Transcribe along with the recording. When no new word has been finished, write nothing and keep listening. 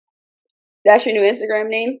That's your new Instagram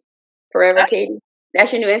name? Forever Huh? Katie?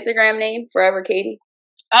 That's your new Instagram name? Forever Katie?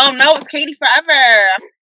 No, it's Katie Forever.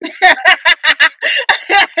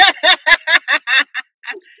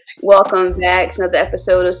 Welcome back to another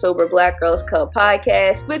episode of Sober Black Girls Club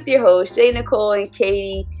podcast with your host, Jay Nicole and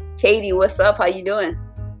Katie. Katie, what's up? How you doing?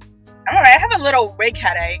 All right, I have a little wig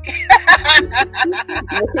headache.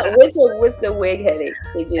 What's the wig headache?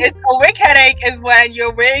 It's a wig headache is when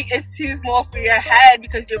your wig is too small for your head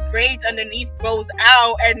because your braids underneath grows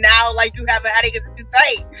out, and now like you have a headache, it's too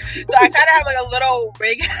tight. So I kind of have like a little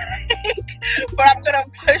wig headache, but I'm gonna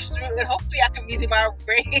push through and hopefully I can redo my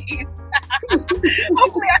braids.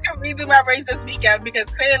 Hopefully I can redo my braids this weekend because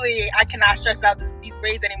clearly I cannot stress out these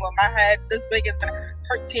braids anymore. My head, this wig is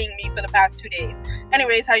hurting me for the past 2 days.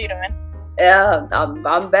 Anyways, how you doing? Yeah,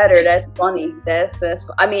 I'm better. That's funny. That's.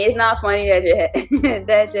 I mean, it's not funny that your head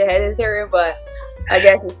that your head is hurting, but I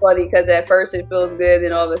guess it's funny because at first it feels good,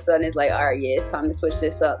 and all of a sudden it's like, all right, yeah, it's time to switch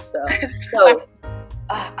this up. So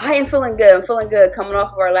I am feeling good. I'm feeling good. Coming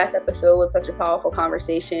off of our last episode was such a powerful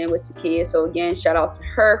conversation with Takia. So again, shout out to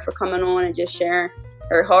her for coming on and just sharing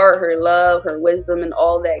her heart, her love, her wisdom, and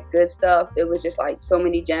all that good stuff. It was just like so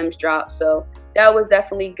many gems dropped. So that was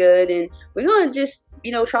definitely good. And we're gonna just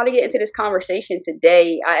try to get into this conversation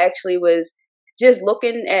today. I actually was just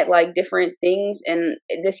looking at like different things and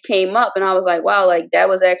this came up and I was like, wow, like that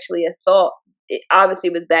was actually a thought. It obviously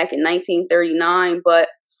was back in 1939, but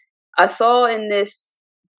I saw in this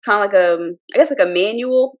kind of like a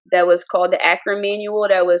manual that was called the Akron Manual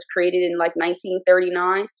that was created in like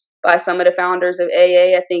 1939 by some of the founders of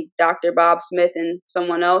AA. I think Dr. Bob Smith and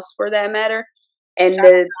someone else for that matter. And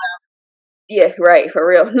yeah, right, for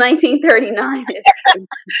real. 1939 is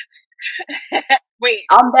Wait.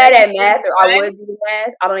 I'm bad at math, or I would do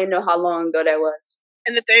math. I don't even know how long ago that was.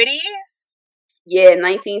 In the 30s? Yeah,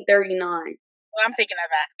 1939. Well, I'm taking that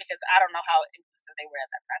back because I don't know how inclusive they were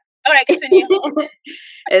at that time. All right, continue.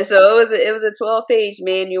 And so it was a 12-page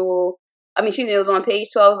manual. I mean, it was on page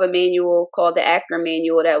 12 of a manual called the Akron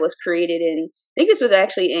Manual that was created in, I think this was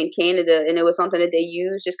actually in Canada, and it was something that they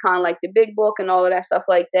used, just kind of like the big book and all of that stuff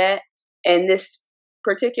like that. And this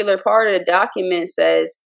particular part of the document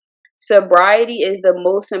says, sobriety is the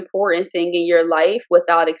most important thing in your life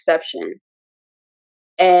without exception.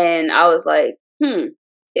 And I was like,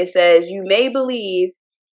 It says, you may believe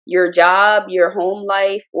your job, your home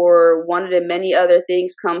life, or one of the many other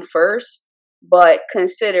things come first, but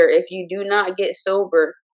consider if you do not get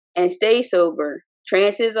sober and stay sober,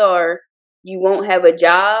 chances are you won't have a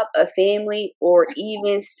job, a family, or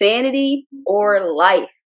even sanity or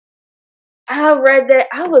life. I read that.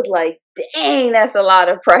 I was like, dang, that's a lot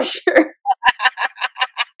of pressure.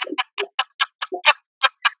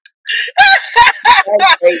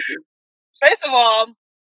 That's crazy. First of all,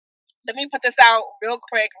 let me put this out real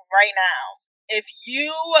quick right now. If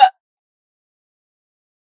you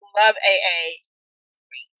love AA,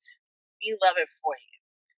 great. We love it for you.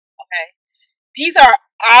 Okay? These are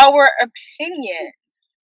our opinions.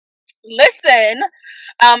 Listen,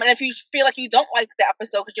 and if you feel like you don't like the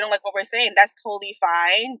episode because you don't like what we're saying, that's totally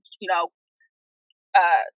fine.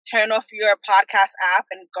 Turn off your podcast app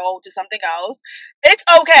and go do something else. It's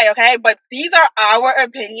okay? But these are our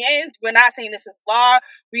opinions. We're not saying this is law.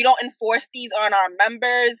 We don't enforce these on our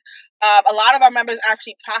members. A lot of our members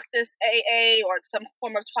actually practice AA or some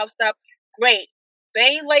form of 12-step. Great.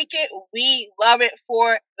 They like it. We love it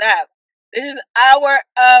for them. This is our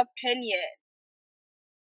opinion.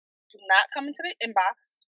 Do not come into the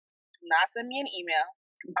inbox. Do not send me an email.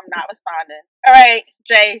 I'm not responding. All right,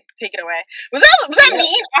 Jay, take it away. Was that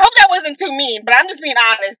mean? I hope that wasn't too mean, but I'm just being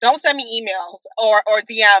honest. Don't send me emails or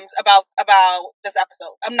DMs about this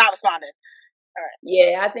episode. I'm not responding. All right.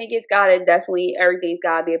 Yeah, I think everything's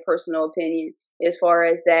gotta be a personal opinion as far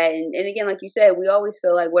as that. And again, like you said, we always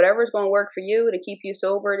feel like whatever's going to work for you to keep you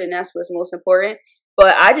sober, then that's what's most important.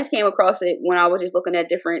 But I just came across it when I was just looking at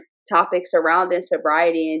different topics surrounding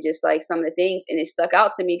sobriety and just like some of the things, and it stuck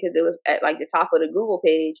out to me because it was at like the top of the Google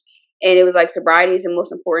page, and it was like sobriety is the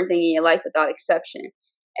most important thing in your life without exception.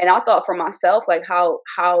 And I thought for myself, like how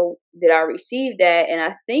did I receive that? And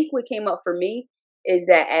I think what came up for me is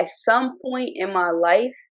that at some point in my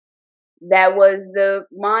life, that was the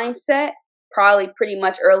mindset, probably pretty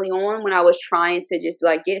much early on when I was trying to just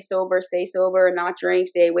like get sober, stay sober, not drink,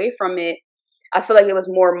 stay away from it. I feel like it was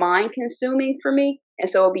more mind consuming for me. And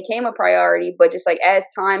so it became a priority. But just like as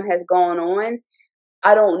time has gone on,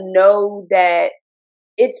 I don't know that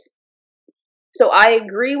so I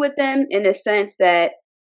agree with them in the sense that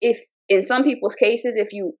if in some people's cases,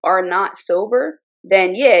 if you are not sober,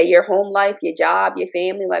 then yeah, your home life, your job, your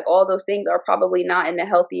family, like all those things are probably not in the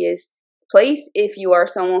healthiest place if you are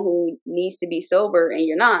someone who needs to be sober and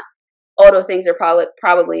you're not. All those things are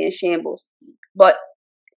probably in shambles. But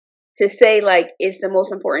to say like it's the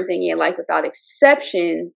most important thing in your life without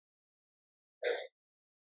exception,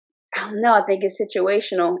 I don't know. I think it's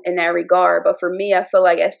situational in that regard. But for me, I feel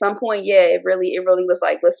like at some point, yeah, it really was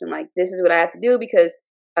like, listen, like this is what I have to do because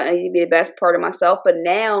I need to be the best part of myself. But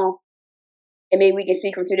now, and maybe we can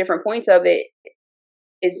speak from two different points of it.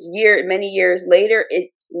 It's many years later,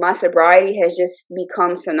 it's my sobriety has just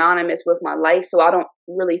become synonymous with my life. So I don't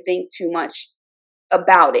really think too much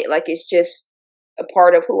about it. Like it's just a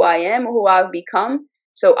part of who I am or who I've become.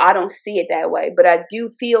 So I don't see it that way. But I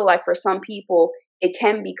do feel like for some people, it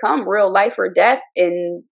can become real life or death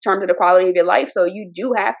in terms of the quality of your life. So you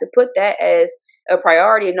do have to put that as a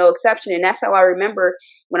priority and no exception. And that's how I remember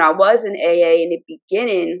when I was in AA in the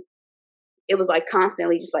beginning, it was like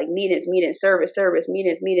constantly just like meetings, service,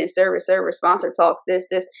 meetings, service, sponsor talks, this.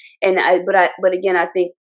 But again, I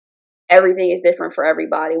think everything is different for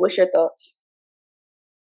everybody. What's your thoughts?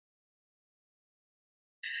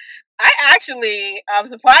 I actually,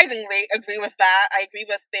 surprisingly, agree with that. I agree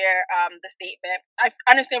with the statement. I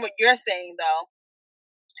understand what you're saying, though.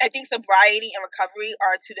 I think sobriety and recovery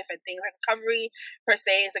are two different things. Like recovery per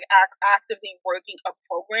se is like actively working a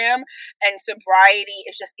program, and sobriety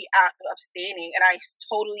is just the act of abstaining. And I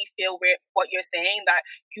totally feel what you're saying, that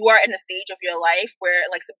you are in a stage of your life where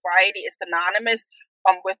like sobriety is synonymous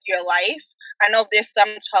with your life. I know there's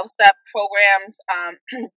some 12-step programs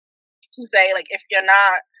who say like if you're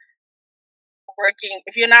not working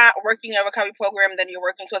a recovery program, then you're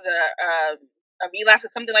working towards a relapse or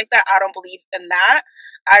something like that. I don't believe in that.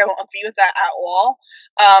 I don't agree with that at all.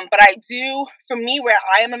 But I do, for me, where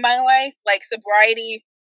I am in my life, like sobriety.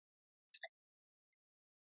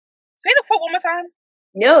 Say the quote one more time.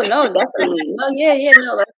 No, definitely. No, yeah.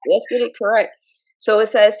 No, let's get it correct. So it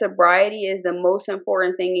says sobriety is the most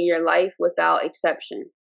important thing in your life without exception.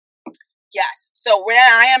 Yes. So where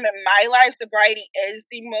I am in my life, sobriety is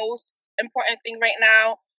the most important thing right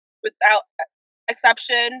now without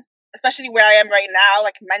exception. Especially where I am right now,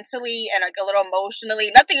 like mentally and like a little emotionally,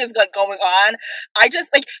 nothing is like going on. I just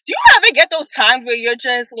like, do you ever get those times where you're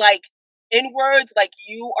just like inwards, like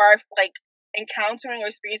you are like encountering or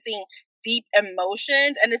experiencing deep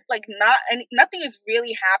emotions, and it's like nothing is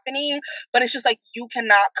really happening, but it's just like you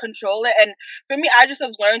cannot control it. And for me, I just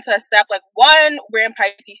have learned to accept like, one, we're in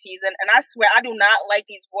Pisces season, and I swear I do not like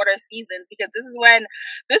these water seasons, because this is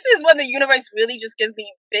when the universe really just gives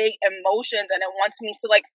me big emotions and it wants me to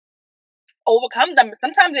like overcome them.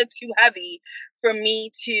 Sometimes they're too heavy for me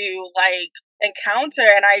to like encounter,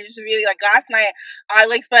 and I just really like last night I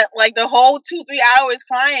like spent like the whole 2-3 hours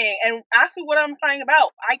crying, and ask me what I'm crying about,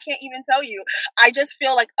 I can't even tell you. I just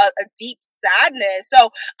feel like a deep sadness. So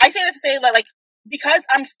I say this to say that like, because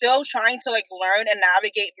I'm still trying to like learn and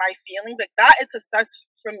navigate my feelings, like that is success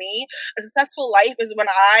for me. A successful life is when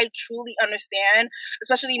I truly understand,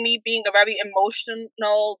 especially me being a very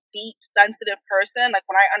emotional, deep, sensitive person, like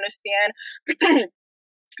when I understand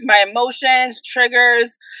my emotions,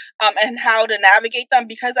 triggers, and how to navigate them,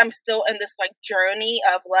 because I'm still in this like journey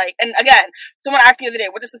of like, and again, someone asked me the other day,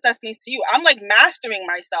 what does success mean to you? I'm like mastering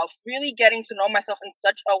myself, really getting to know myself in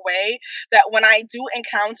such a way that when I do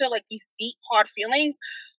encounter like these deep, hard feelings,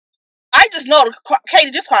 I just know,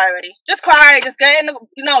 Katie, just cry already. Just cry. Just get in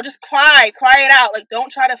the, just cry it out. Like,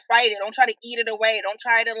 don't try to fight it. Don't try to eat it away. Don't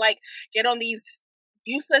try to like get on these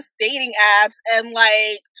useless dating apps and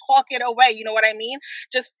like talk it away. You know what I mean?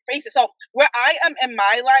 Just face it. So where I am in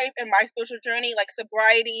my life, in my spiritual journey, like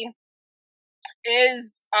sobriety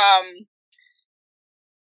is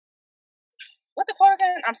what the fuck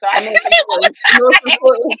again? I'm sorry. Most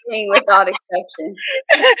important thing without exception.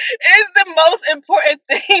 Is the most important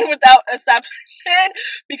thing without exception,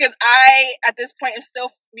 because I, at this point, am still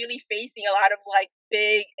really facing a lot of like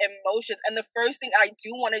big emotions. And the first thing I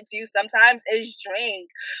do want to do sometimes is drink.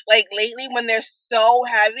 Like lately, when they're so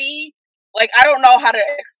heavy, like I don't know how to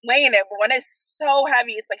explain it, but when it's so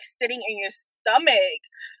heavy, it's like sitting in your stomach.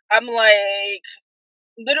 I'm like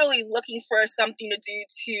literally looking for something to do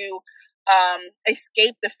to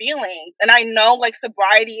escape the feelings. And I know like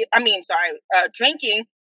drinking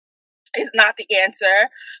is not the answer,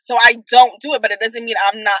 so I don't do it, but it doesn't mean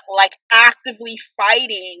I'm not like actively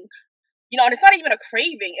fighting, and it's not even a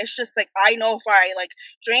craving. It's just like I know if I like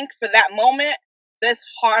drink for that moment, this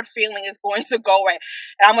hard feeling is going to go away,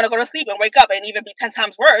 and I'm going to go to sleep and wake up and even be 10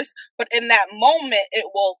 times worse, but in that moment it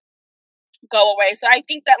will go away. So I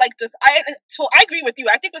think that like I agree with you.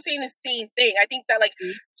 I think we're saying the same thing. I think that like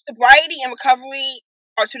sobriety and recovery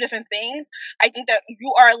are two different things. I think that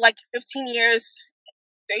you are like 15 years,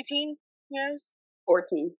 13 years,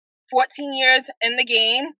 14. 14 years in the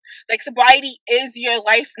game. Like, sobriety is your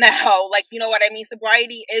life now. Like, you know what I mean?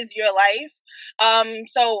 Sobriety is your life.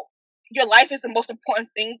 So your life is the most important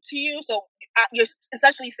thing to you. So you're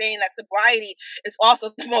essentially saying that sobriety is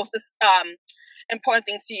also the most important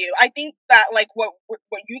thing to you. I think that, like, what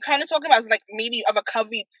you kind of talking about is like maybe a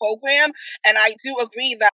recovery program, and I do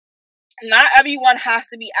agree that not everyone has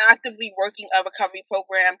to be actively working a recovery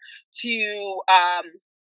program to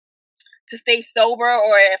stay sober,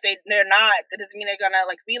 or if they're not, it doesn't mean they're gonna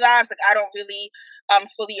like relapse. Like, I don't really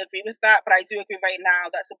fully agree with that, but I do agree right now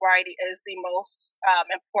that sobriety is the most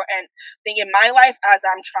important thing in my life as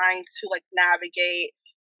I'm trying to like navigate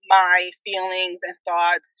my feelings and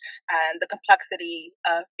thoughts and the complexity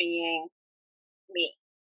of being me.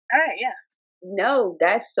 All right, yeah. No,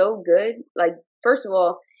 that's so good. Like, first of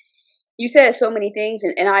all, you said so many things,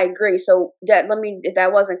 and I agree. So that, if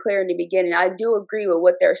that wasn't clear in the beginning, I do agree with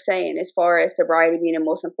what they're saying as far as sobriety being the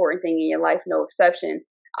most important thing in your life, no exception.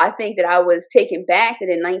 I think that I was taken back that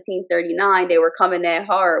in 1939 they were coming that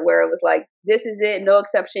hard, where it was like, this is it, no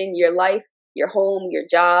exception, your life, your home, your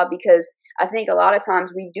job. Because I think a lot of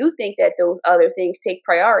times we do think that those other things take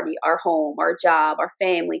priority, our home, our job, our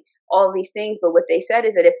family, all of these things. But what they said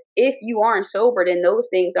is that if you aren't sober, then those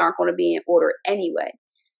things aren't going to be in order anyway.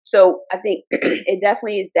 So I think it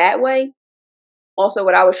definitely is that way. Also,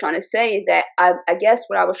 what I was trying to say is that I guess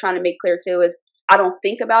what I was trying to make clear too is I don't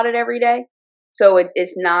think about it every day. So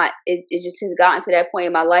it's not, it just has gotten to that point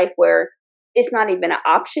in my life where it's not even an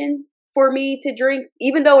option for me to drink,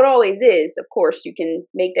 even though it always is. Of course, you can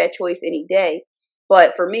make that choice any day.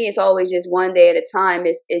 But for me, it's always just one day at a time.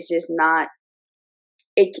 It's just not,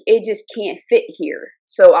 it just can't fit here.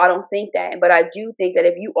 So I don't think that. But I do think that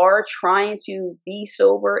if you are trying to be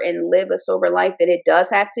sober and live a sober life, that it does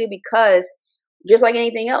have to, because just like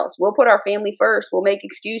anything else, we'll put our family first. We'll make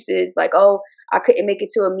excuses like, oh, I couldn't make it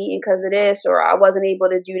to a meeting because of this, or I wasn't able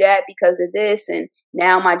to do that because of this, and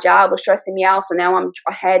now my job was stressing me out, so now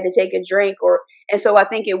I had to take a drink, and so I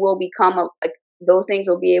think it will become those things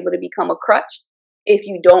will be able to become a crutch if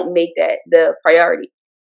you don't make that the priority.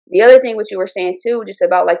 The other thing, what you were saying too, just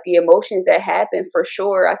about like the emotions that happen, for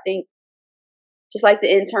sure. I think just like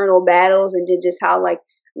the internal battles and just how like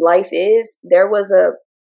life is. There was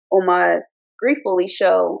on my Grief Bully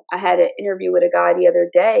show, I had an interview with a guy the other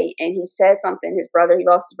day, and he said something. He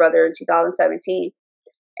lost his brother in 2017.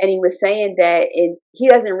 And he was saying that he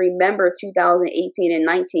doesn't remember 2018 and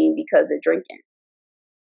 19 because of drinking.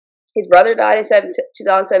 His brother died in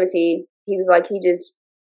 2017. He was like, he just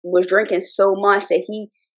was drinking so much that he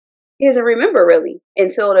doesn't remember really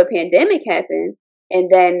until the pandemic happened.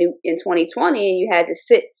 And then in 2020, you had to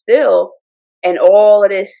sit still, and all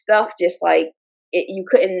of this stuff just like, you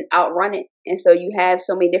couldn't outrun it. And so you have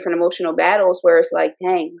so many different emotional battles where it's like,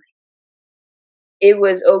 dang, it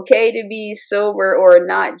was okay to be sober or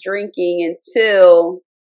not drinking until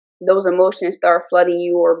those emotions start flooding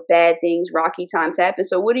you, or bad things, rocky times happen.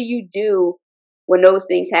 So what do you do when those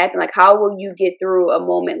things happen? Like, how will you get through a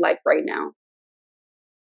moment like right now?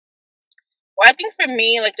 Well, I think for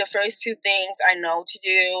me, like the first two things I know to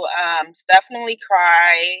do, is definitely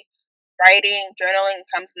cry. Writing, journaling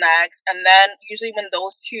comes next, and then usually when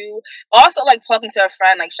those two, also like talking to a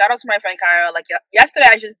friend, like shout out to my friend Kyra. Like yesterday,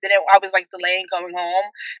 I was like delaying going home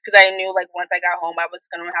because I knew like once I got home, I was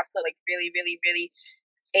gonna have to like really, really, really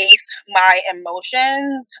face my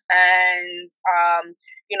emotions. And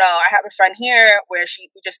I have a friend here where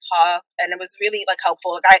we just talked, and it was really like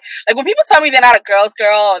helpful. Like when people tell me they're not a girl's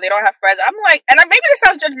girl or they don't have friends, I'm like, and maybe this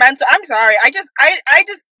sounds judgmental. I'm sorry. I just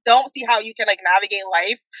don't see how you can like navigate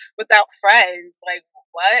life without friends. Like,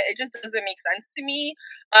 what? It just doesn't make sense to me.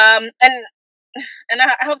 And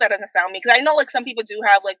I hope that doesn't sound me, because I know like some people do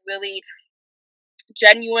have like really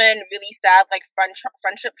genuine, really sad like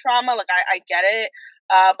friendship trauma. Like I get it.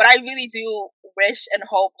 But I really do wish and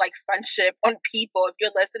hope like friendship on people. If you're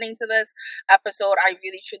listening to this episode, I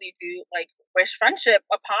really truly do like wish friendship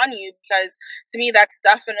upon you, because to me that's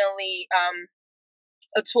definitely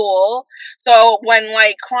a tool. So when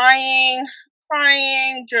like crying,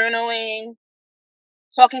 journaling,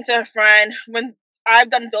 talking to a friend, when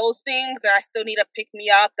I've done those things and I still need to pick me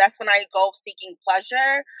up, that's when I go seeking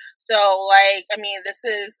pleasure. So like, I mean,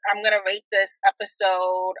 I'm gonna rate this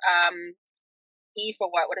episode E for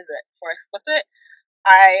what? What is it? For explicit?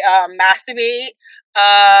 I masturbate.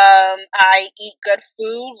 I eat good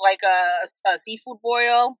food, like a seafood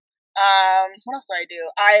boil. What else do I do?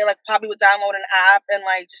 I like probably would download an app and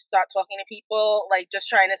like just start talking to people, like just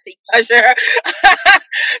trying to seek pleasure,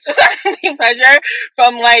 just trying to seek pleasure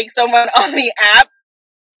from like someone on the app.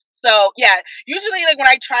 So yeah, usually like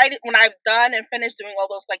when I've done and finished doing all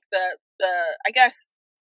those like the I guess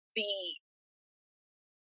the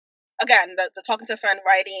talking to a friend,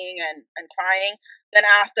 writing, and crying, then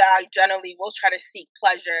after I generally will try to seek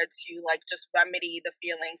pleasure to like just remedy the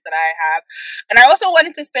feelings that I have. And I also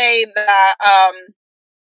wanted to say that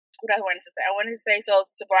what I wanted to say. I wanted to say so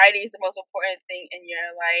sobriety is the most important thing in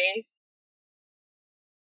your life.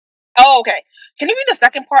 Oh, okay. Can you read the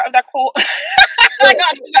second part of that quote?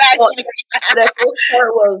 Well, the first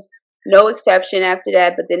part was no exception after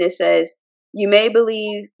that, but then it says, you may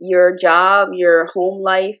believe your job, your home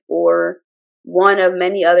life, or one of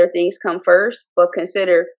many other things come first, but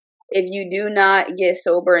consider if you do not get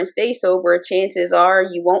sober and stay sober, chances are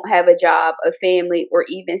you won't have a job, a family, or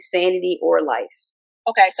even sanity or life.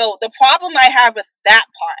 Okay, so the problem I have with that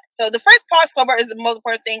part, so the first part, sober, is the most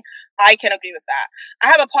important thing. I can agree with that.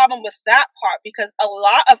 I have a problem with that part because a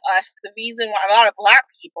lot of us, the reason why, a lot of Black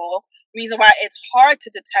people, the reason why it's hard to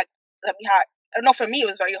detect that we had, I know for me it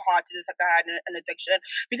was very hard to detect that I had an addiction,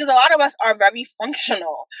 because a lot of us are very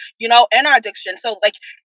functional, in our addiction. So like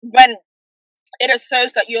when it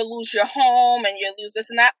asserts that you'll lose your home and you'll lose this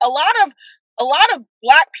and that, a lot of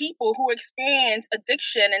Black people who experience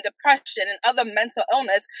addiction and depression and other mental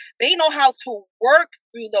illness, they know how to work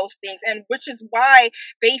through those things, and which is why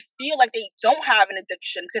they feel like they don't have an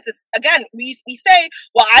addiction, because it's, again, we say,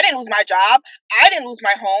 well, I didn't lose my job, I didn't lose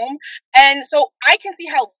my home, and so I can see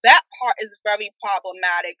how that part is very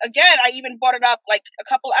problematic. Again, I even brought it up like a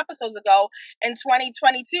couple episodes ago in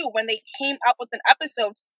 2022 when they came up with an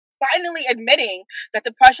episode finally admitting that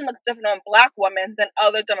depression looks different on Black women than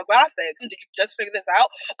other demographics. Did you just figure this out?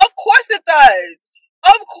 Of course it does.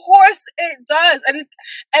 Of course it does.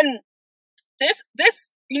 And this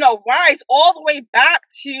rides all the way back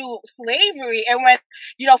to slavery. And when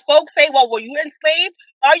folks say, well, were you enslaved?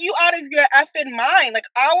 Are you out of your effing mind? Like,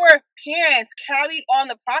 our parents carried on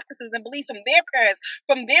the practices and beliefs from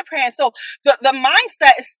their parents. So the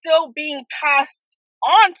mindset is still being passed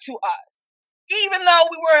on to us, even though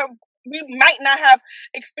we might not have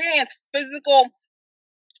experienced physical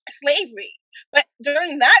slavery. But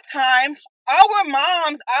during that time, our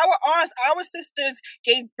moms, our aunts, our sisters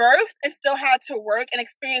gave birth and still had to work and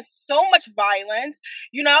experienced so much violence.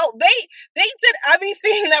 They did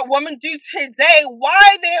everything that women do today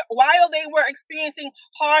while they were experiencing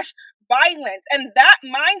harsh violence. And that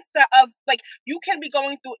mindset of like, you can be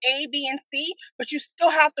going through A, B, and C, but you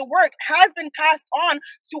still have to work, has been passed on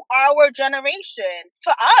to our generation,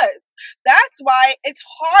 to us. That's why it's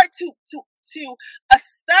hard to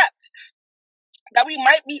accept that we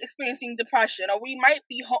might be experiencing depression, or we might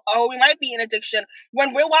be in addiction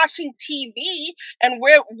when we're watching TV and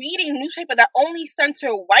we're reading newspaper that only center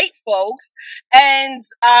white folks. And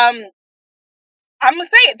I'm gonna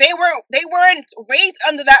say it, they weren't raised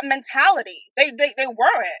under that mentality. They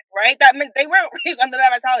weren't, right? They weren't raised under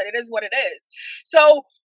that mentality. It is what it is. So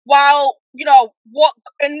while what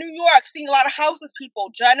in New York, seeing a lot of houseless people,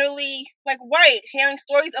 generally like white, hearing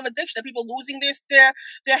stories of addiction, of people losing their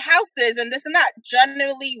houses and this and that,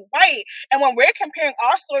 generally white. And when we're comparing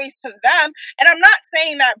our stories to them, and I'm not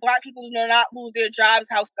saying that Black people do not lose their jobs,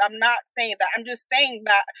 houses. I'm not saying that. I'm just saying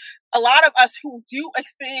that a lot of us who do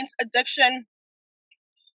experience addiction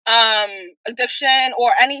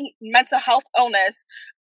or any mental health illness,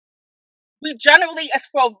 we generally, as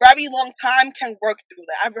for a very long time, can work through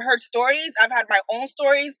that. I've heard stories. I've had my own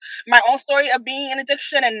story of being in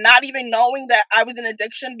addiction and not even knowing that I was in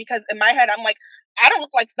addiction, because in my head, I'm like, I don't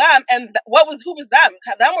look like them. And who was them?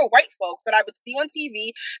 Them were white folks that I would see on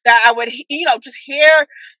TV, that I would, just hear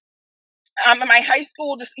in my high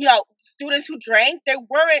school, just, students who drank. They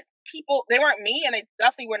weren't me, and they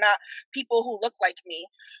definitely were not people who looked like me.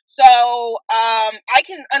 So I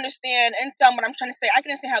can understand, in some, what I'm trying to say, I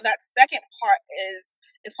can understand how that second part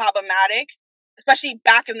is problematic, especially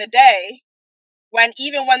back in the day, when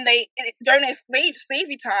during their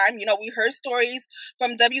slavery time, we heard stories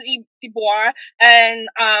from W.E. Du Bois and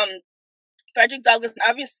Frederick Douglass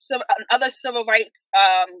and other civil rights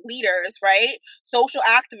leaders, right? Social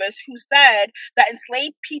activists who said that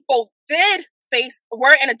enslaved people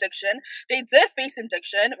were in addiction. They did face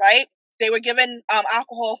addiction, right? They were given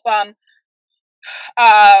alcohol from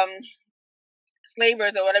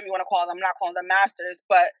slavers, or whatever you want to call them. I'm not calling them masters,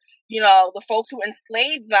 but the folks who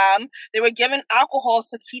enslaved them, they were given alcohol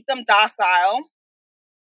to keep them docile.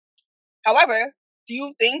 However, do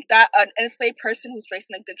you think that an enslaved person who's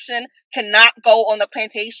facing addiction cannot go on the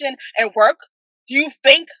plantation and work? Do you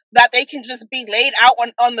think that they can just be laid out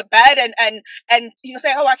on the bed and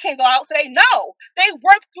say, oh, I can't go out today? No, they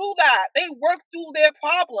worked through that. They worked through their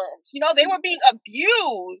problems. They were being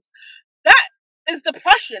abused. is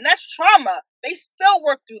depression. That's trauma. They still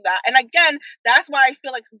work through that. And again, that's why I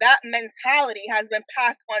feel like that mentality has been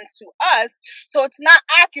passed on to us. So it's not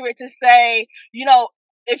accurate to say, you know,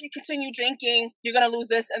 if you continue drinking, you're going to lose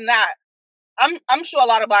this and that. I'm sure a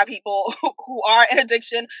lot of Black people who are in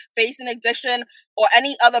addiction, facing addiction, or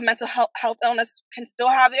any other mental health illness can still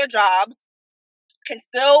have their jobs, can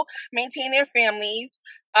still maintain their families,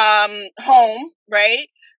 home, right?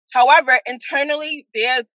 However, internally,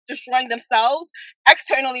 they're destroying themselves.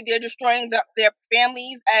 Externally, they're destroying their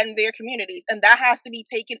families and their communities. And that has to be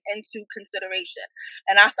taken into consideration.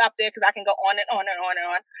 And I'll stop there because I can go on and on and on and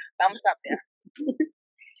on. But I'm going to stop there.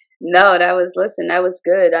 No, that was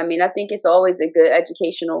good. I mean, I think it's always a good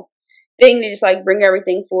educational thing to just like bring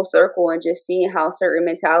everything full circle and just seeing how certain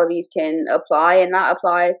mentalities can apply and not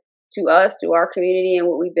apply to us, to our community and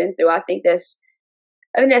what we've been through. I think that's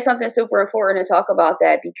something super important to talk about,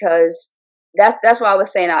 that because that's why I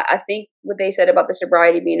was saying, I think what they said about the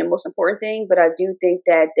sobriety being the most important thing, but I do think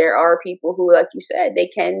that there are people who, like you said, they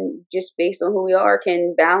can, just based on who we are,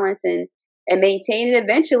 can balance and maintain it.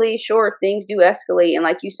 Eventually, sure, things do escalate. And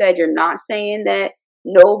like you said, you're not saying that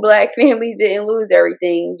no Black families didn't lose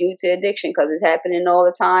everything due to addiction, because it's happening all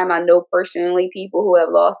the time. I know personally people who have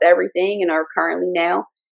lost everything and are currently now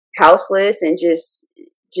houseless and just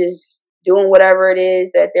doing whatever it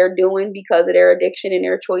is that they're doing because of their addiction and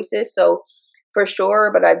their choices. So for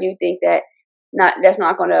sure, but I do think that that's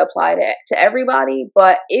not going to apply to everybody.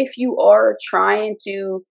 But if you are trying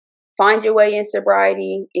to find your way in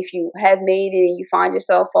sobriety, if you have made it and you find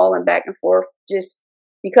yourself falling back and forth, just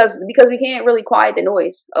because we can't really quiet the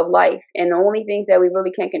noise of life, and the only things that we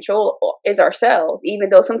really can control is ourselves, even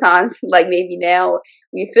though sometimes, like maybe now,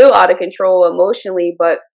 we feel out of control emotionally,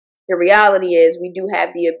 but the reality is we do have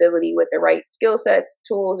the ability with the right skill sets,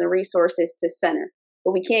 tools, and resources to center.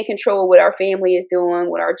 But we can't control what our family is doing,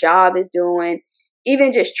 what our job is doing,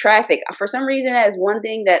 even just traffic. For some reason, that is one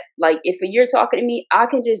thing that, like, if you're talking to me, I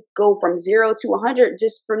can just go from 0 to 100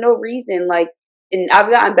 just for no reason. Like, and I've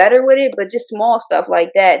gotten better with it, but just small stuff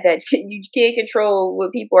like that you can't control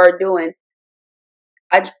what people are doing.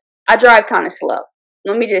 I drive kind of slow.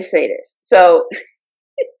 Let me just say this. So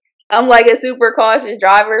I'm like a super cautious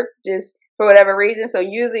driver, just for whatever reason. So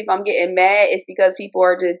usually if I'm getting mad, it's because people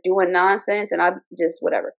are just doing nonsense and I just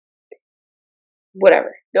whatever.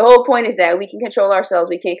 The whole point is that we can control ourselves.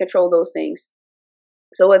 We can't control those things.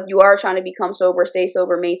 So if you are trying to become sober, stay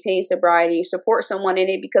sober, maintain sobriety, support someone in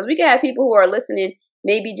it, because we can have people who are listening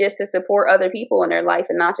maybe just to support other people in their life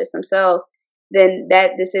and not just themselves, then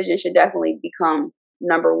that decision should definitely become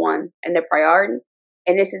number one and the priority.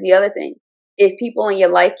 And this is the other thing. If people in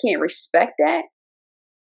your life can't respect that,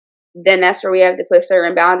 then that's where we have to put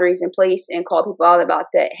certain boundaries in place and call people out about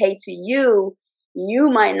that. Hey, to you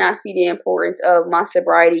might not see the importance of my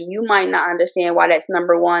sobriety. You might not understand why that's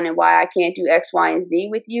number one and why I can't do X, Y, and Z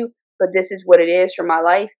with you, but this is what it is for my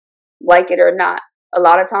life, like it or not. A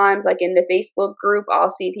lot of times, like in the Facebook group, I'll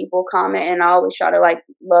see people comment and I always try to like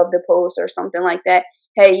love the post or something like that.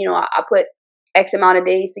 Hey, I put X amount of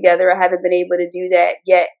days together. I haven't been able to do that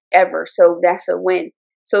yet ever. So that's a win.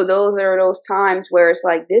 So those are those times where it's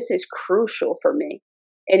like, this is crucial for me.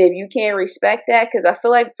 And if you can't respect that, because I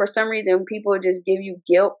feel like for some reason people just give you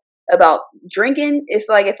guilt about drinking. It's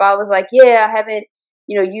like if I was like, yeah, I haven't,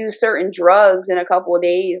 used certain drugs in a couple of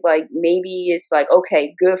days, like maybe it's like,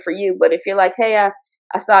 okay, good for you. But if you're like, hey,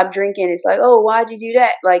 I stopped drinking, it's like, oh, why'd you do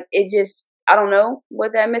that? Like it just, I don't know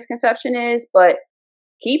what that misconception is, but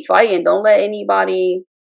keep fighting. Don't let anybody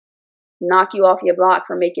knock you off your block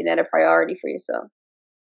for making that a priority for yourself.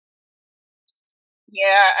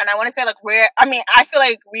 Yeah, and I want to say, like, I feel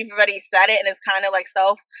like we've already said it and it's kind of like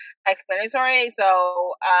self-explanatory. So,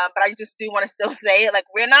 but I just do want to still say it. Like,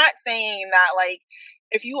 we're not saying that, like,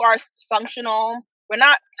 if you are functional, we're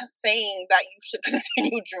not saying that you should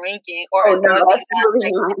continue drinking or you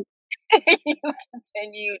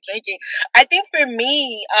continue drinking. I think for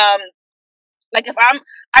me, like,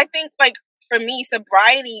 I think, like, for me,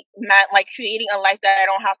 sobriety meant like creating a life that I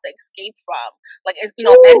don't have to escape from. Like, it's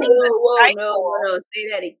ending the cycle. No.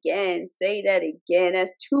 Say that again.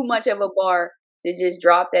 That's too much of a bar to just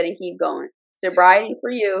drop that and keep going. Sobriety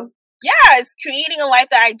for you. Yeah, it's creating a life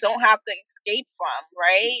that I don't have to escape from,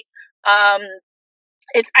 right?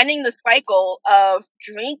 It's ending the cycle of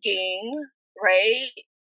drinking, right?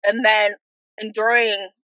 And then enduring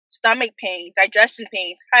stomach pains, digestion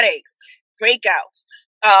pains, headaches, breakouts,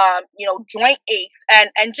 joint aches,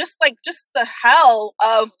 and just the hell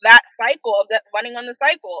of that cycle, of that running on the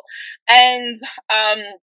cycle. And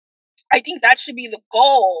I think that should be the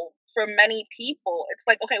goal for many people. It's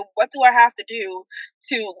like, okay, what do I have to do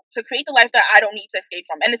to create the life that I don't need to escape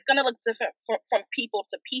from? And it's gonna look different from people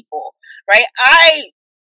to people, right? I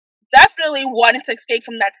definitely wanted to escape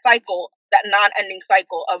from that cycle, that non-ending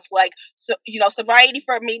cycle of like, so, sobriety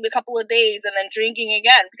for maybe a couple of days and then drinking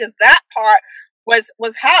again, because that part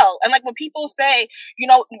was hell. And like when people say,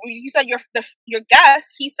 you said your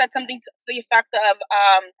guest, he said something to the effect of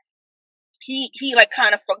he like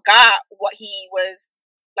kind of forgot what he was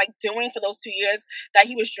like doing for those 2 years that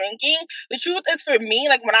he was drinking. The truth is, for me,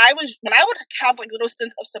 like when I would have like little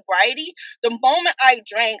stints of sobriety, the moment I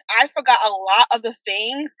drank, I forgot a lot of the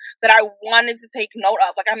things that I wanted to take note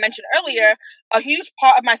of. Like I mentioned earlier, a huge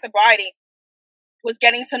part of my sobriety was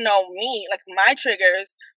getting to know me, like my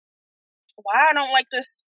triggers, why I don't like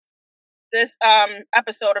this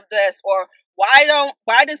episode of this, or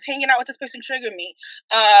why does hanging out with this person trigger me?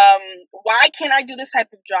 Why can't I do this type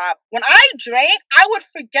of job? When I drank, I would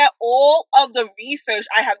forget all of the research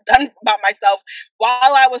I have done about myself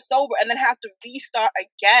while I was sober, and then have to restart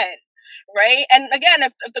again. Right? And again,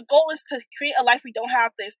 if the goal is to create a life we don't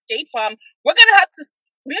have to escape from, we're gonna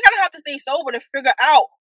have to stay sober to figure out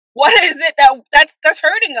what is it that's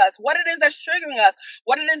hurting us, what it is that's triggering us,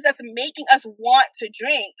 what it is that's making us want to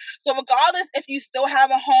drink. So regardless if you still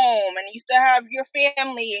have a home and you still have your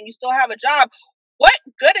family and you still have a job, what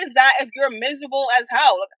good is that if you're miserable as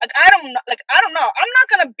hell? Like I don't know. I'm not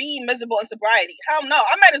gonna be miserable in sobriety. Hell no.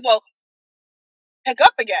 I might as well pick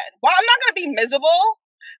up again. Well, I'm not gonna be miserable.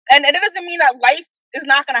 And it doesn't mean that life is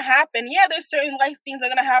not going to happen. Yeah, there's certain life things that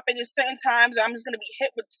are going to happen. There's certain times where I'm just going to be hit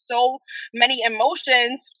with so many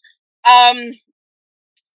emotions.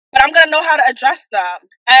 But I'm going to know how to address them.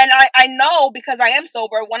 And I know, because I am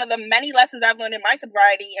sober, one of the many lessons I've learned in my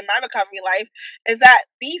sobriety, in my recovery life, is that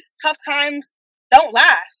these tough times don't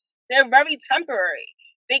last. They're very temporary.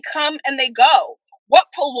 They come and they go. What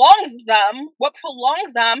prolongs them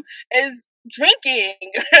is drinking.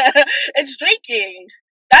 It's drinking.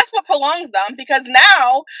 That's what prolongs them, because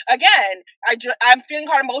now, again, I'm feeling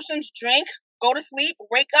hard emotions, drink, go to sleep,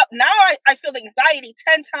 wake up. Now I feel anxiety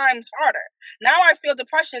 10 times harder. Now I feel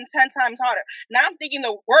depression 10 times harder. Now I'm thinking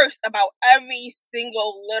the worst about every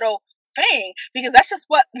single little thing, because that's just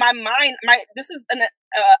what my mind, this is an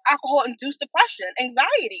alcohol-induced depression,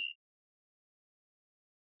 anxiety.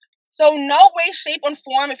 So no way, shape, or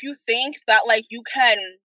form, if you think that like you can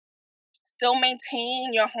still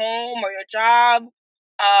maintain your home or your job,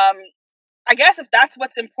 I guess if that's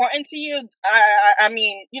what's important to you, I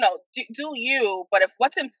mean, do you. But if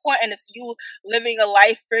what's important is you living a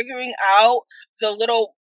life, figuring out the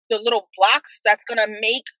little blocks that's gonna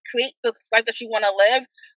create the life that you want to live,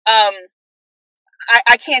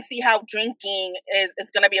 I can't see how drinking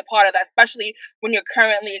is gonna be a part of that, especially when you're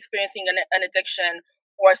currently experiencing an addiction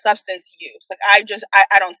or substance use. Like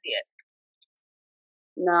I don't see it.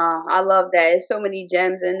 No, I love that. There's so many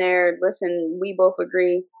gems in there. Listen, we both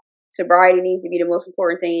agree. Sobriety needs to be the most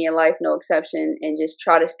important thing in your life, no exception, and just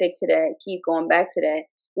try to stick to that. Keep going back to that.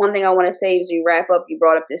 One thing I want to say as you wrap up, you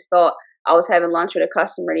brought up this thought. I was having lunch with a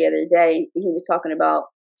customer the other day, and he was talking about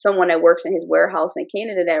someone that works in his warehouse in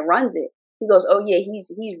Canada that runs it. He goes, oh yeah,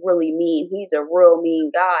 he's really mean. He's a real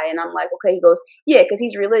mean guy. And I'm like, okay. He goes, yeah, because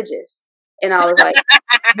he's religious. And I was like,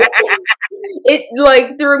 it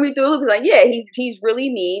like threw me through a loop. It's like, yeah, he's really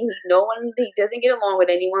mean. He doesn't get along with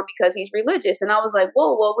anyone because he's religious. And I was like,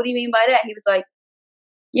 whoa, well, what do you mean by that? He was like,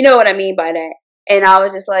 you know what I mean by that. And I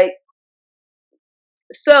was just like,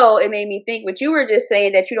 so it made me think what you were just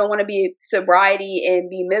saying, that you don't want to be sobriety and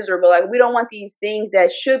be miserable. Like, we don't want these things that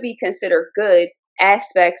should be considered good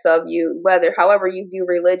aspects of you, however you view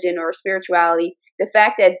religion or spirituality. The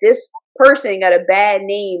fact that this person got a bad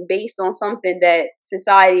name based on something that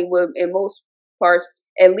society would, in most parts,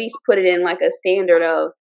 at least put it in like a standard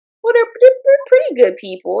of, well, they're pretty good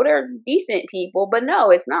people, they're decent people. But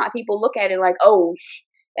no, it's not. People look at it like, oh,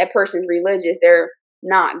 that person's religious, they're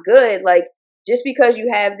not good. Like, just because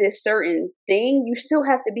you have this certain thing, you still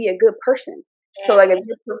have to be a good person. So like, if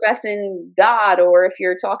you're professing God, or if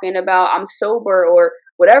you're talking about I'm sober, or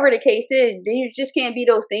whatever the case is, then you just can't be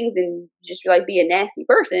those things and just like be a nasty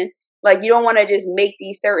person. Like, you don't want to just make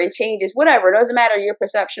these certain changes, whatever. It doesn't matter your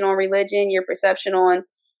perception on religion, your perception on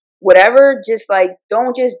whatever. Just like,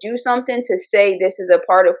 don't just do something to say this is a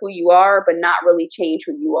part of who you are, but not really change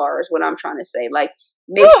who you are, is what I'm trying to say. Like,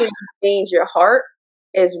 make sure you change your heart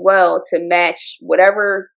as well to match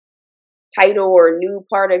whatever title or new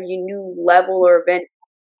part of your new level or event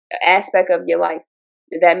aspect of your life.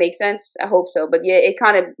 Did that make sense? I hope so. But yeah, it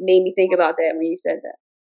kind of made me think about that when you said that.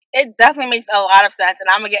 It definitely makes a lot of sense, and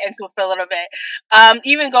I'm gonna get into it for a little bit.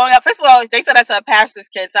 Even going up, first of all, they said that's a pastor's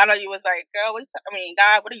kid, so I know you was like, girl,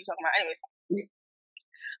 God, what are you talking about? Anyways,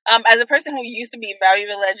 as a person who used to be very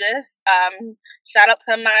religious, shout out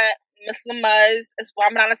to my Muslimas. It's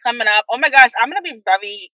Ramadan is coming up. Oh my gosh, I'm gonna be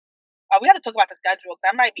very. We have to talk about the schedule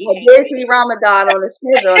because I might be. I did see Ramadan on the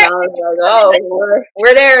schedule, and I was like, "Oh,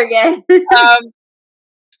 we're there again."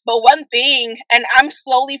 But one thing, and I'm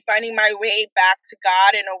slowly finding my way back to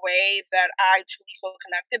God in a way that I truly feel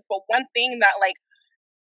connected. But one thing that like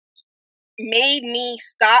made me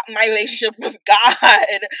stop my relationship with God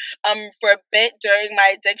for a bit during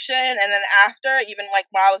my addiction, and then after, even like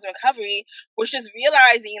while I was in recovery, was just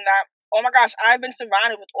realizing that, oh my gosh, I've been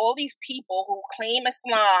surrounded with all these people who claim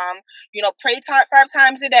Islam, pray 5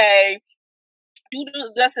 times a day, do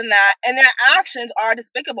this and that, and their actions are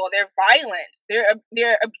despicable. They're violent.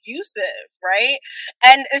 They're abusive, right?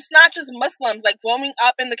 And it's not just Muslims. Like growing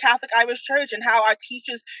up in the Catholic Irish Church and how our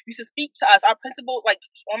teachers used to speak to us, our principal, like,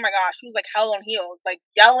 oh my gosh, she was like hell on heels, like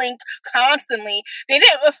yelling constantly. They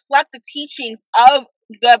didn't reflect the teachings of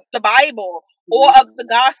the Bible or of the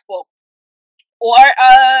gospel or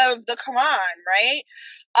of the Quran, right?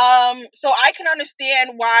 So I can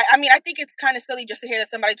understand why. I mean, I think it's kind of silly just to hear that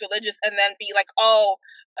somebody's religious and then be like, oh,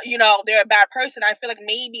 they're a bad person. I feel like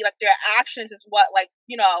maybe like their actions is what, like,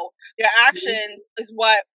 their actions is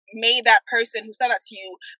what made that person who said that to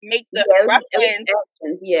you make the reference. It was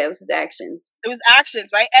actions. Yeah, it was his actions. It was actions,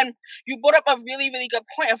 right? And you brought up a really, really good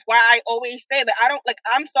point of why I always say that I don't like.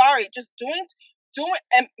 I'm sorry, just doing,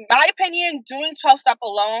 in my opinion, doing 12-step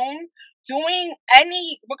alone, doing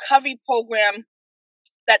any recovery program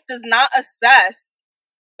that does not assess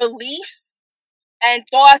beliefs and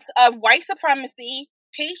thoughts of white supremacy,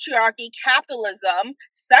 patriarchy, capitalism,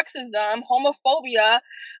 sexism, homophobia,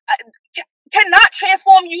 cannot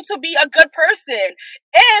transform you to be a good person.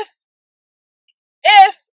 If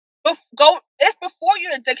before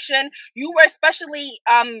your addiction you were especially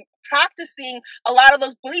practicing a lot of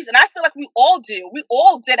those beliefs, and I feel like we all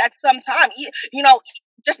did at some time,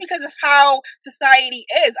 just because of how society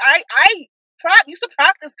is. I used to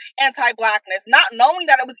practice anti-blackness, not knowing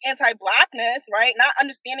that it was anti-blackness, right? Not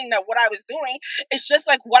understanding that what I was doing is just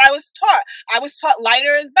like what I was taught. I was taught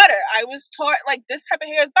lighter is better. I was taught like this type of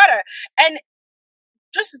hair is better. And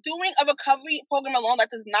just doing a recovery program alone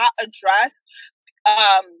that does not address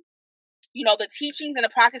the teachings and the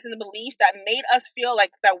practice and the beliefs that made us feel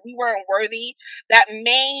like that we weren't worthy, that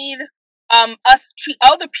made us treat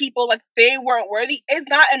other people like they weren't worthy, is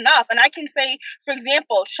not enough. And I can say, for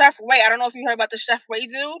example, Chef Ray. I don't know if you heard about the Chef Ray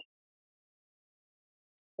dude.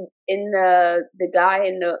 In the guy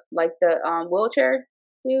in the wheelchair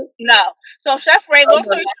dude. No. So Chef Ray. Long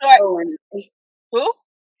story short. Who?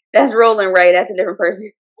 That's Roland Ray. That's a different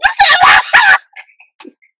person.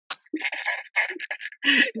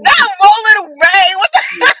 Not Roland Ray. What the?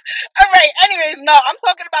 All right. Anyways, no, I'm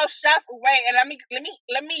talking about Chef Ray, and let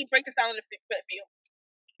me break this down a little bit for you.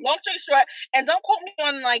 Long story short, and don't quote me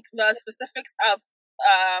on like the specifics of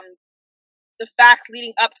the facts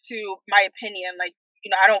leading up to my opinion. Like,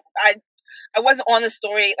 I wasn't on the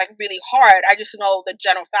story like really hard. I just know the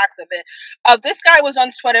general facts of it. This guy was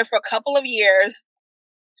on Twitter for a couple of years,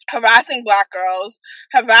 harassing black girls,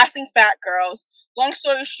 harassing fat girls. Long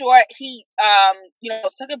story short, he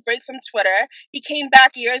took a break from Twitter. He came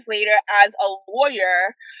back years later as a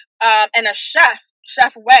lawyer and a Chef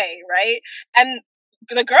Ray, right? And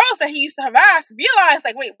the girls that he used to harass realized,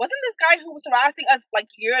 like, wait, wasn't this guy who was harassing us like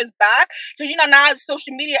years back? Because now it's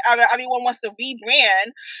social media era, everyone wants to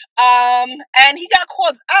rebrand. And he got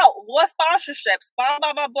calls out, lost sponsorships, blah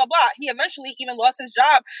blah blah blah blah. He eventually even lost his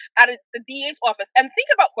job at the DA's office. And think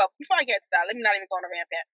about, before I get to that, let me not even go on a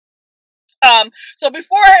rampant.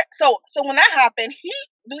 So when that happened, he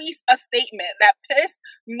released a statement that pissed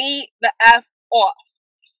me the F off.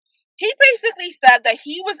 He basically said that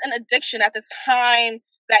he was in addiction at the time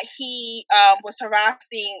that he was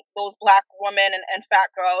harassing those black women and fat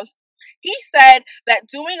girls. He said that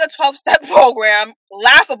doing a 12-step program,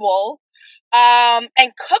 laughable,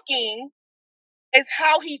 and cooking is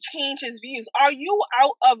how he changed his views. Are you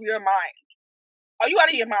out of your mind? Are you out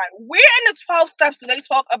of your mind? Where in the 12 steps do they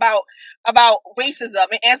talk about racism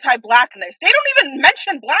and anti-blackness? They don't even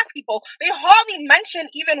mention black people. They hardly mention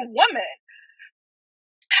even women.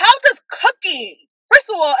 How does cooking, first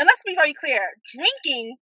of all, and let's be very clear,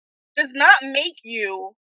 drinking does not make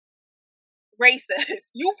you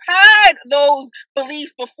racist. You've had those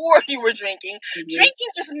beliefs before you were drinking. Mm-hmm. Drinking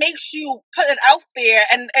just makes you put it out there,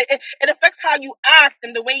 and it affects how you act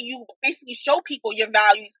and the way you basically show people your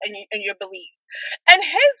values and your beliefs. And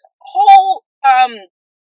his whole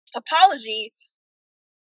apology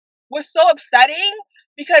was so upsetting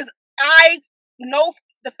because I know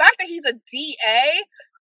the fact that he's a DA,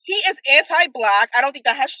 he is anti-black. I don't think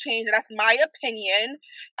that has changed, and that's my opinion.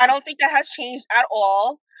 I don't think that has changed at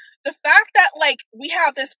all. The fact that like we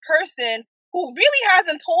have this person who really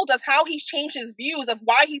hasn't told us how he's changed his views of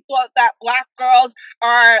why he thought that black girls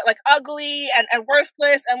are like ugly and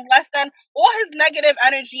worthless and less than, all his negative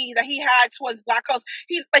energy that he had towards black girls.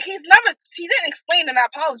 He didn't explain in that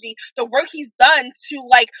apology the work he's done to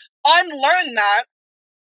like unlearn that.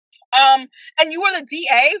 And you were the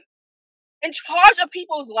DA in charge of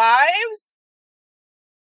people's lives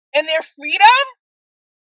and their freedom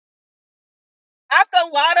after a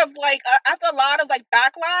lot of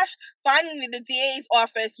backlash. Finally, the DA's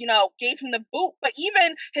office, gave him the boot. But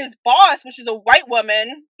even his boss, which is a white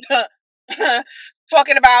woman,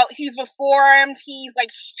 talking about he's reformed, he's like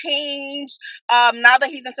changed. Now that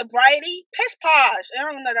he's in sobriety, pish posh. I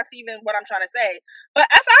don't know. That's even what I'm trying to say. But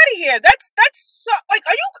F out of here. That's so like.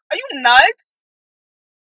 Are you nuts?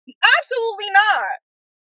 Absolutely not.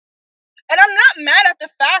 And I'm not mad at the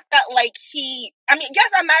fact that like yes,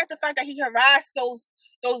 I'm mad at the fact that he harassed those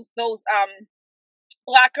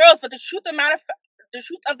black girls, but the truth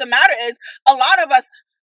of the matter is a lot of us,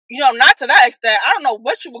 not to that extent. I don't know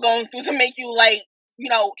what you were going through to make you like,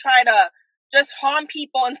 try to just harm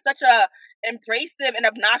people in such a abrasive and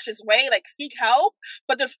obnoxious way, like seek help.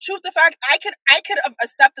 But the fact I could have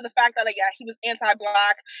accepted the fact that like, yeah, he was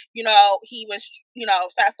anti-black, he was,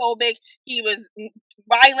 fat phobic, he was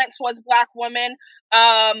violent towards black women.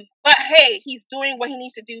 But hey, he's doing what he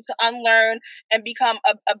needs to do to unlearn and become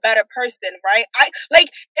a better person, right?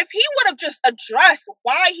 If he would have just addressed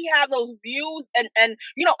why he had those views and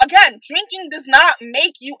again, drinking does not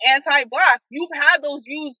make you anti-black. You've had those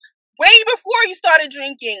views way before you started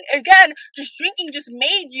drinking. Again, just drinking just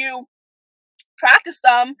made you practice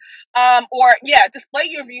them, or display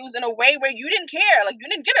your views in a way where you didn't care, like you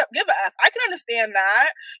didn't give a F. I can understand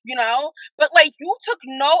that, but like you took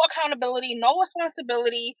no accountability, no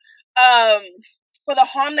responsibility, for the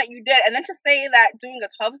harm that you did, and then to say that doing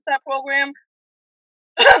a 12-step program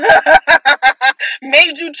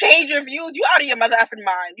made you change your views, you out of your mother effing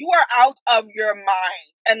mind. You are out of your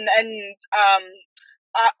mind, and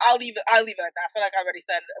I'll leave it at that. I feel like I already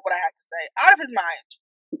said what I had to say. Out of his mind.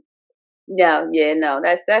 No,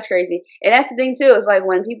 that's crazy. And that's the thing too, is like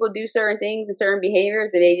when people do certain things and certain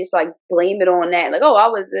behaviors and they just like blame it on that. Like, oh, I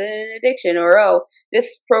was in addiction, or oh,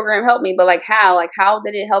 this program helped me. But like how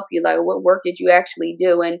did it help you? Like what work did you actually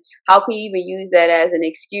do? And how can you even use that as an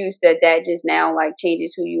excuse that just now like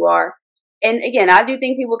changes who you are? And again, I do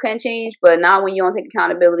think people can change, but not when you don't take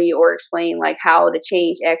accountability or explain like how the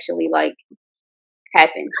change actually like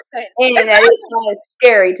happened. And that is kind of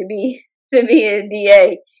scary to be a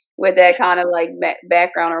DA with that kind of like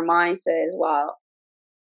background or mindset as well.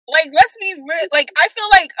 Like, let's be real. Like, I feel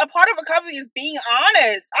like a part of recovery is being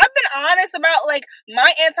honest. I've been honest about like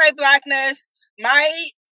my anti-blackness, my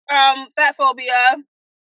fat phobia,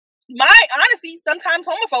 my honestly sometimes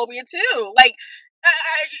homophobia too. Like,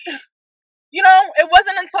 it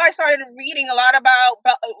wasn't until I started reading a lot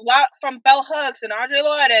from Bell Hooks and Audre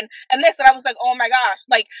Lorde and this that I was like, oh my gosh,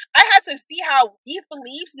 like I had to see how these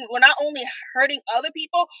beliefs were not only hurting other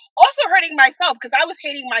people, also hurting myself, because I was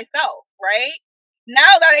hating myself, right?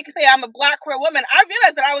 Now that I can say I'm a black queer woman, I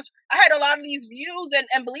realized that I had a lot of these views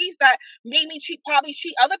and beliefs that made me probably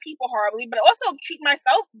treat other people horribly, but also treat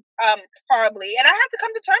myself horribly, and I had to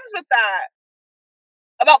come to terms with that.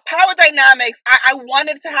 About power dynamics, I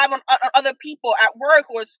wanted to have on other people at work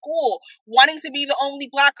or at school, wanting to be the only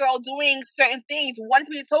black girl doing certain things, wanting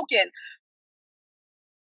to be a token.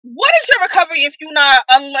 What is your recovery if you're not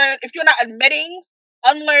admitting,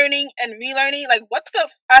 unlearning, and relearning? Like, what the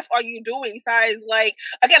F are you doing besides, like,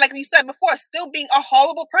 again, like we said before, still being a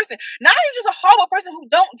horrible person? Now you're just a horrible person who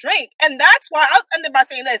don't drink. And that's why I was ended by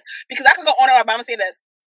saying this, because I could go on and on, but I'm going to say this.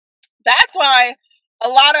 That's why a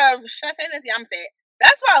lot of, should I say this? Yeah, I'm going to say it.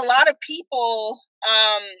 That's why a lot of people,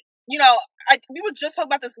 we were just talking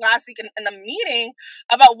about this last week in a meeting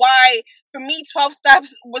about why, for me, 12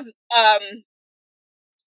 steps was,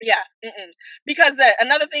 because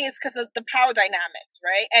another thing is because of the power dynamics,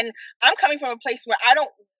 right? And I'm coming from a place where I don't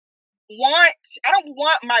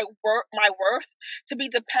want my worth to be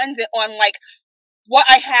dependent on like what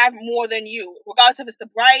I have more than you, regardless of it's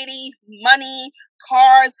sobriety, money,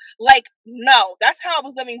 cars. Like, no, that's how I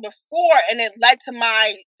was living before, and it led to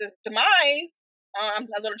my demise. I'm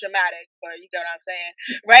a little dramatic, but you get what I'm saying,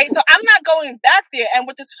 right? So I'm not going back there. And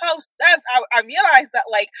with the 12 steps, I realized that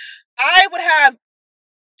like I would have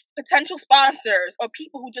potential sponsors or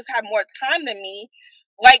people who just have more time than me,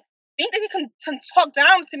 like think that he can talk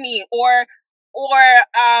down to me or or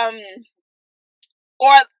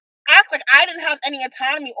act like I didn't have any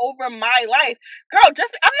autonomy over my life. Girl,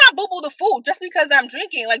 I'm not Boo Boo the Fool just because I'm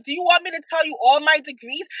drinking. Like, do you want me to tell you all my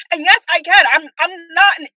degrees? And yes, I can. I'm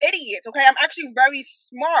not an idiot, okay? I'm actually very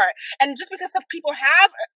smart. And just because some people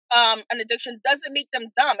have an addiction doesn't make them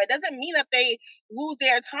dumb. It doesn't mean that they lose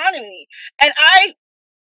their autonomy. And I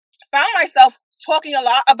found myself talking a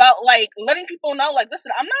lot about, like, letting people know, like,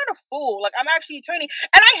 listen, I'm not a fool. Like, I'm actually turning.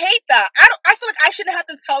 And I hate that. I feel like I shouldn't have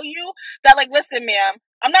to tell you that, like, listen, ma'am,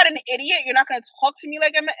 I'm not an idiot. You're not going to talk to me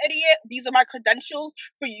like I'm an idiot. These are my credentials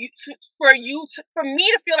for me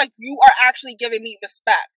to feel like you are actually giving me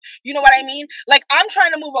respect. You know what I mean? Like, I'm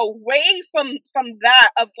trying to move away from that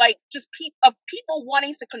of, like, just people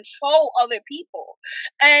wanting to control other people.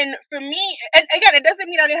 And for me, and again, it doesn't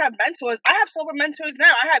mean I didn't have mentors. I have sober mentors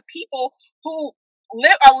now. I have people who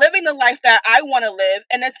are living the life that I want to live,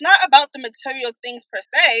 and it's not about the material things per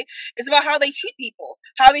se. It's about how they treat people,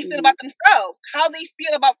 how they feel about themselves, how they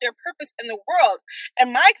feel about their purpose in the world.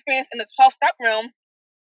 And my experience in the 12-step realm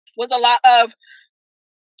was a lot of,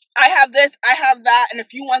 I have this, I have that, and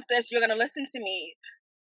if you want this, you're gonna listen to me.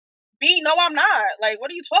 B, no, I'm not. Like, what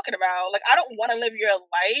are you talking about? Like, I don't want to live your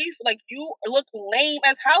life. Like, you look lame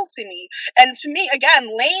as hell to me. And to me, again,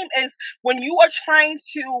 lame is when you are trying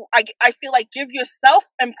to, I feel like, give yourself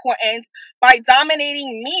importance by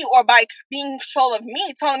dominating me or by being in control of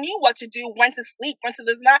me, telling me what to do, when to sleep, when to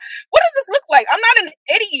this and that. What does this look like? I'm not an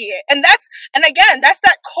idiot. And again, that's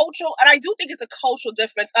that cultural, and I do think it's a cultural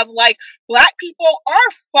difference of, like, Black people are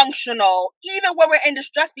functional, even when we're in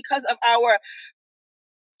distress because of our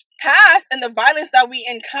past and the violence that we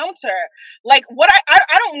encounter. Like, what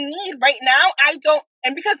I don't need right now, I don't,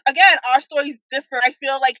 and because again, our stories differ. I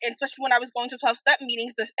feel like, especially when I was going to 12-step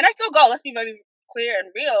meetings, and I still go, let's be very clear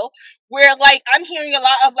and real, where, like, I'm hearing a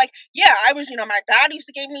lot of, like, yeah, I was, my dad used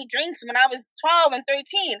to give me drinks when I was 12 and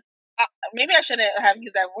 13. Maybe I shouldn't have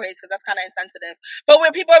used that voice because that's kind of insensitive. But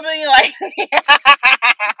when people are being like,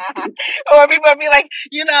 or people are being like,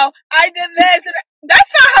 I did this, and that's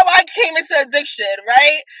not how I came into addiction,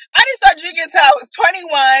 right? I didn't start drinking until I was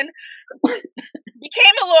 21,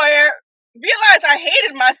 became a lawyer, realized I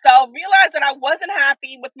hated myself, realized that I wasn't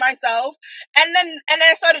happy with myself, and then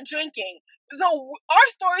I started drinking. So our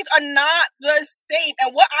stories are not the same.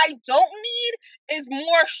 And what I don't need is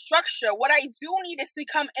more structure. What I do need is to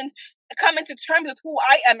come into terms with who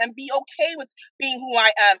I am and be okay with being who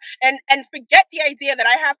I am, and forget the idea that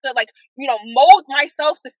I have to, like, mold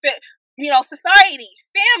myself to fit, society,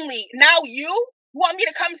 family. Now you want me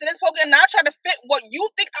to come to this program and now try to fit what you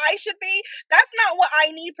think I should be? That's not what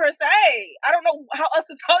I need per se. I don't know how else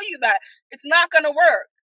to tell you that. It's not going to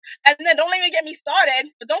work. And then don't even get me started,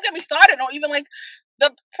 on even, like,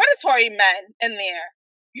 the predatory men in there.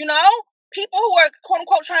 People who are quote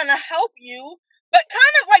unquote trying to help you, but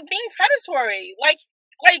kind of like being predatory, like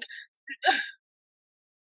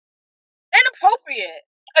inappropriate.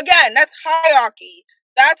 Again, that's hierarchy.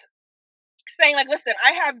 That's saying, like, listen,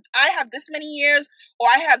 I have this many years, or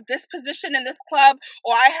I have this position in this club,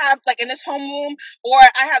 or I have, like, in this homeroom, or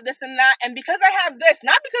I have this and that, and because I have this,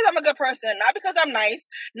 not because I'm a good person, not because I'm nice,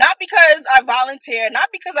 not because I volunteer, not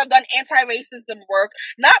because I've done anti-racism work,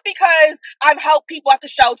 not because I've helped people at the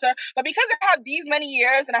shelter, but because I have these many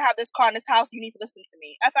years and I have this car in this house, you need to listen to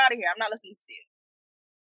me. F out of here. I'm not listening to you.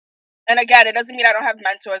 And again, it doesn't mean I don't have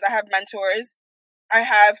mentors. I have mentors. I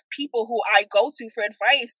have people who I go to for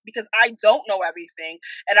advice because I don't know everything.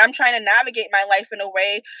 And I'm trying to navigate my life in a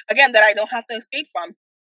way, again, that I don't have to escape from.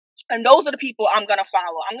 And those are the people I'm going to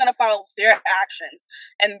follow. I'm going to follow their actions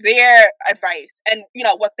and their advice and,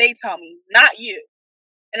 what they tell me, not you.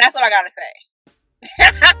 And that's what I got to say.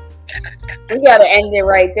 We got to end it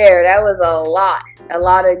right there. That was a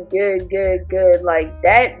lot of good. Like,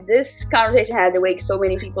 that, this conversation had to wake so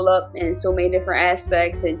many people up in so many different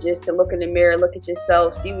aspects, and just to look in the mirror, look at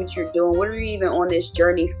yourself, see what you're doing. What are you even on this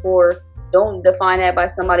journey for? Don't define that by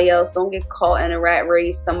somebody else. Don't get caught in a rat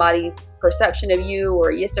race, somebody's perception of you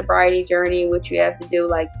or your sobriety journey, what you have to do.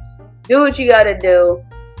 Like, do what you got to do.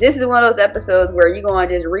 This is one of those episodes where you're going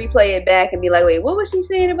to just replay it back and be like, wait, what was she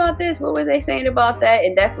saying about this? What were they saying about that?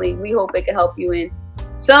 And definitely, we hope it can help you in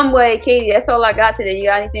some way. Katie, that's all I got today. You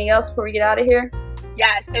got anything else before we get out of here?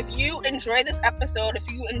 Yes, if you enjoy this episode, if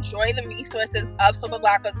you enjoy the resources of Sober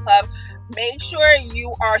Black Girls Club, make sure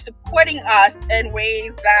you are supporting us in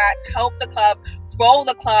ways that help the club, grow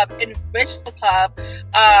the club, enrich the club.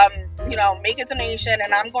 Make a donation,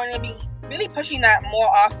 and I'm going to be really pushing that more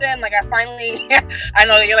often. Like I finally, I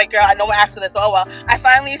know that you're like, girl, I know I asked for this, but oh well. I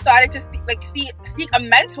finally started to seek a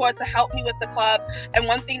mentor to help me with the club. And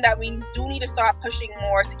one thing that we do need to start pushing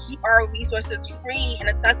more to keep our resources free and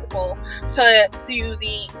accessible to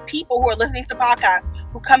the people who are listening to the podcast,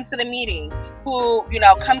 who come to the meeting, who, you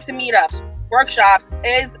know, come to meetups, workshops,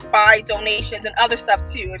 is by donations and other stuff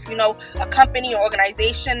too. If you know a company or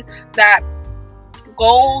organization that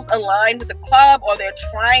goals align with the club, or they're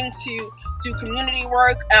trying to do community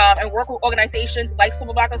work and work with organizations like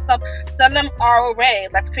Silver Black Girls Club, send them our way.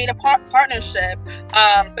 Let's create a partnership.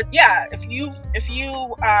 But yeah, if you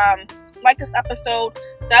like this episode,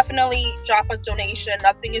 definitely drop a donation.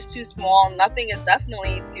 Nothing is too small. Nothing is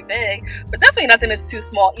definitely too big, but definitely nothing is too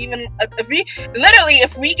small. Even if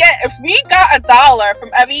we got $1 from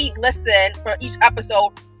every listen for each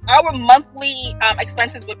episode, our monthly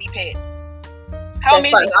expenses would be paid. How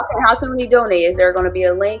That's amazing! How can we donate? Is there going to be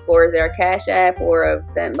a link, or is there a Cash App, or a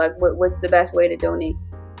like what's the best way to donate?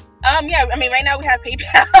 Yeah, I mean, right now we have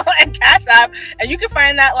PayPal and Cash App, and you can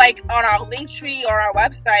find that like on our Linktree or our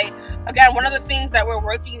website. Again, one of the things that we're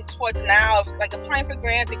working towards now is like applying for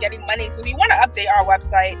grants and getting money. So we want to update our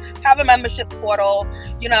website, have a membership portal,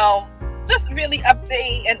 you know, just really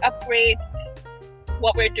update and upgrade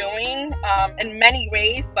what we're doing in many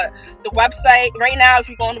ways. But the website right now, if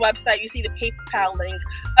you go on the website, you see the PayPal link.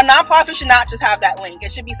 A nonprofit should not just have that link.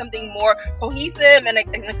 It should be something more cohesive and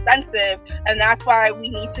extensive, and that's why we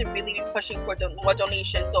need to really be pushing for more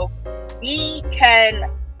donations, so we can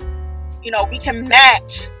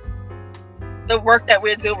match the work that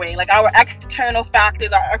we're doing, like our external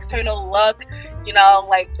factors, our external look, you know,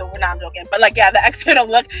 like, we're not joking, but like, yeah, the external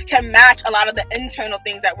look can match a lot of the internal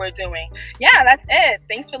things that we're doing. Yeah, that's it.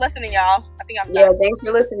 Thanks for listening, y'all. I think I'm done. Yeah, thanks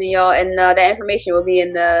for listening, y'all. And that information will be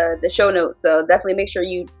in the show notes. So definitely make sure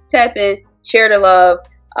you tap in, share the love.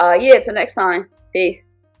 Yeah, till next time.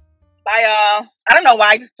 Peace. Bye, y'all. I don't know why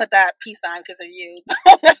I just put that peace sign because of you.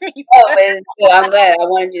 I'm glad. I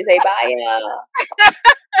wanted you to say bye, y'all.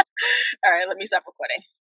 All right, let me stop recording.